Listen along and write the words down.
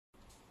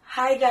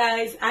Hi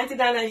guys, Auntie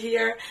Dana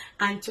here,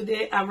 and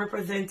today I'm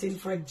representing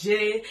for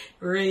J,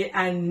 Wray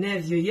and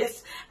Nephew.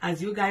 Yes, as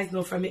you guys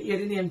know from me,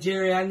 the name J,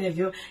 Wray and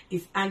Nephew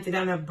is Auntie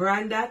Dana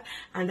branded,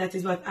 and that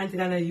is what Auntie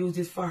Dana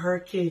uses for her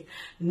cake.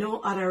 No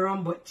other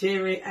rum but J,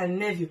 Wray and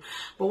Nephew.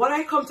 But what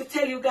I come to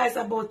tell you guys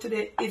about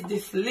today is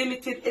this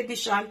limited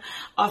edition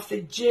of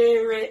the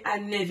J, Wray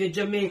and Nephew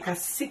Jamaica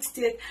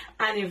 60th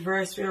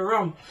anniversary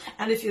rum.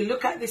 And if you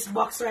look at this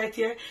box right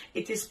here,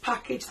 it is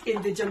packaged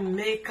in the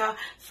Jamaica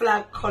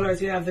flag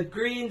colors. You have the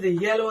green, the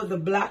yellow, the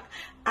black,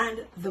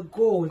 and the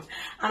gold.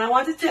 And I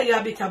want to tell you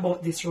a bit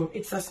about this rum.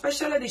 It's a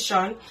special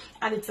edition,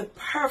 and it's a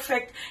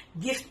perfect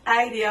gift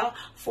idea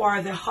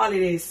for the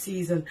holiday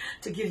season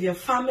to give your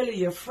family,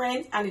 your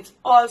friends, and it's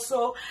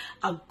also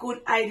a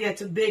good idea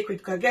to bake with.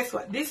 Because guess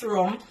what? This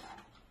rum,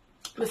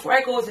 before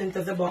I go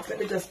into the box, let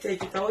me just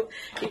take it out.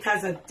 It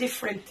has a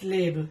different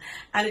label,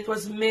 and it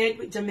was made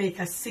with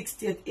Jamaica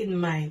 60th in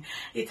mind.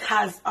 It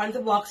has, on the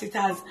box, it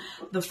has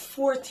the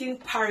 14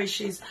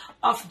 parishes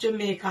of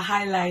Jamaica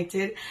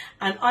highlighted,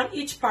 and on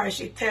each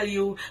parish it tells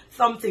you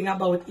something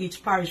about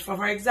each parish.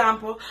 For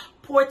example,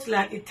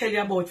 Portland, it tells you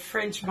about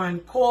Frenchman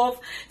Cove.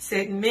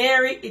 St.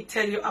 Mary, it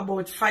tells you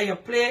about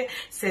Fireplay.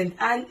 St.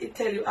 Anne, it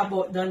tells you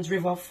about Duns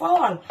River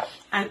Fall.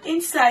 And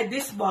inside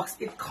this box,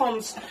 it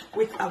comes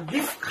with a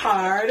gift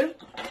card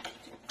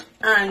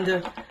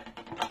and,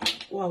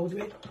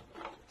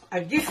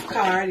 a gift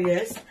card,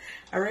 yes,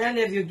 a Wray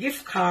Nephew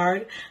gift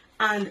card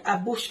and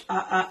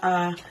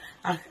a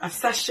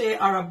sachet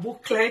or a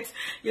booklet,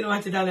 you know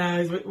what it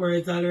has with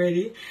words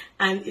already,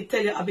 and it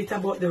tells you a bit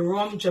about the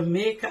rum,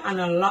 Jamaica, and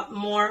a lot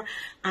more,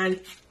 and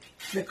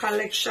the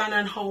collection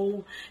and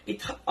how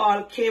it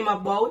all came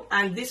about.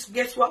 And this,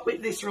 guess what,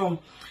 with this rum,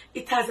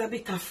 it has a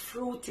bit of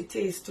fruity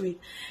taste to it.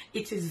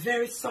 It is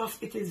very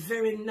soft, it is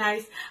very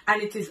nice,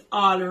 and it is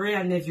all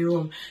Wray Nephew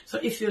rum. So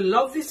if you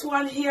love this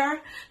one here,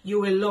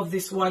 you will love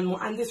this one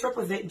more. And this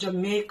represents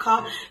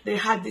Jamaica. They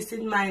had this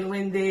in mind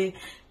when they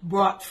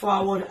brought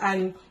forward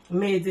and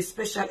made this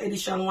special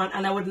edition one,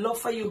 and I would love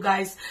for you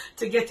guys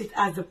to get it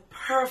as the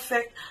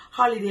perfect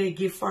holiday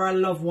gift for a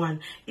loved one.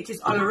 It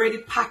is already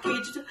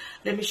packaged.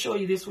 Let me show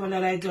you this one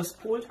that I just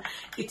pulled.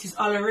 It is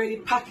already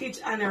packaged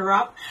and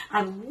wrapped,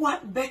 and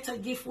what better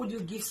gift would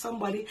you give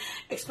somebody,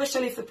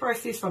 especially if the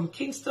person is from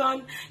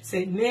Kingston,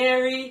 St.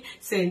 Mary,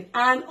 St.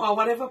 Anne, or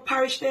whatever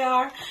parish they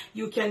are.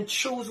 You can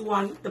choose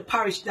one, the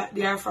parish that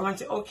they are from, and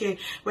say, okay,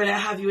 well, I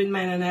have you in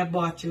mind and I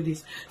bought you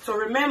this. So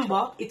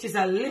remember, it is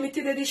a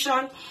limited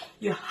edition.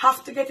 You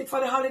have to get it for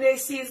the holiday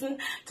season,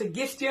 to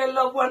gift to your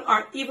loved one,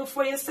 or even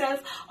for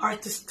yourself, or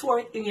to store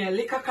it in your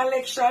liquor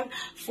collection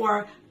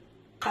for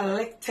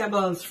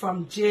collectibles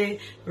from J,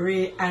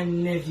 Wray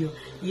and Nephew.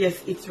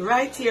 Yes, it's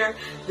right here,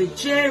 the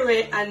J,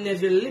 Wray and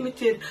Nephew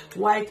limited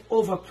white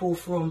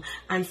overproof rum.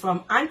 And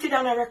from Auntie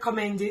Dana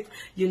recommend it,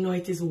 you know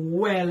it is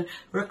well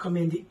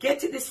recommended.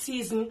 Get it this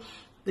season,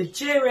 the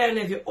J, Wray and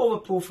Nephew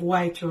overproof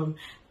white rum.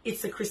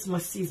 It's a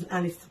Christmas season,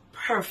 and it's a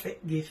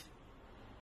perfect gift.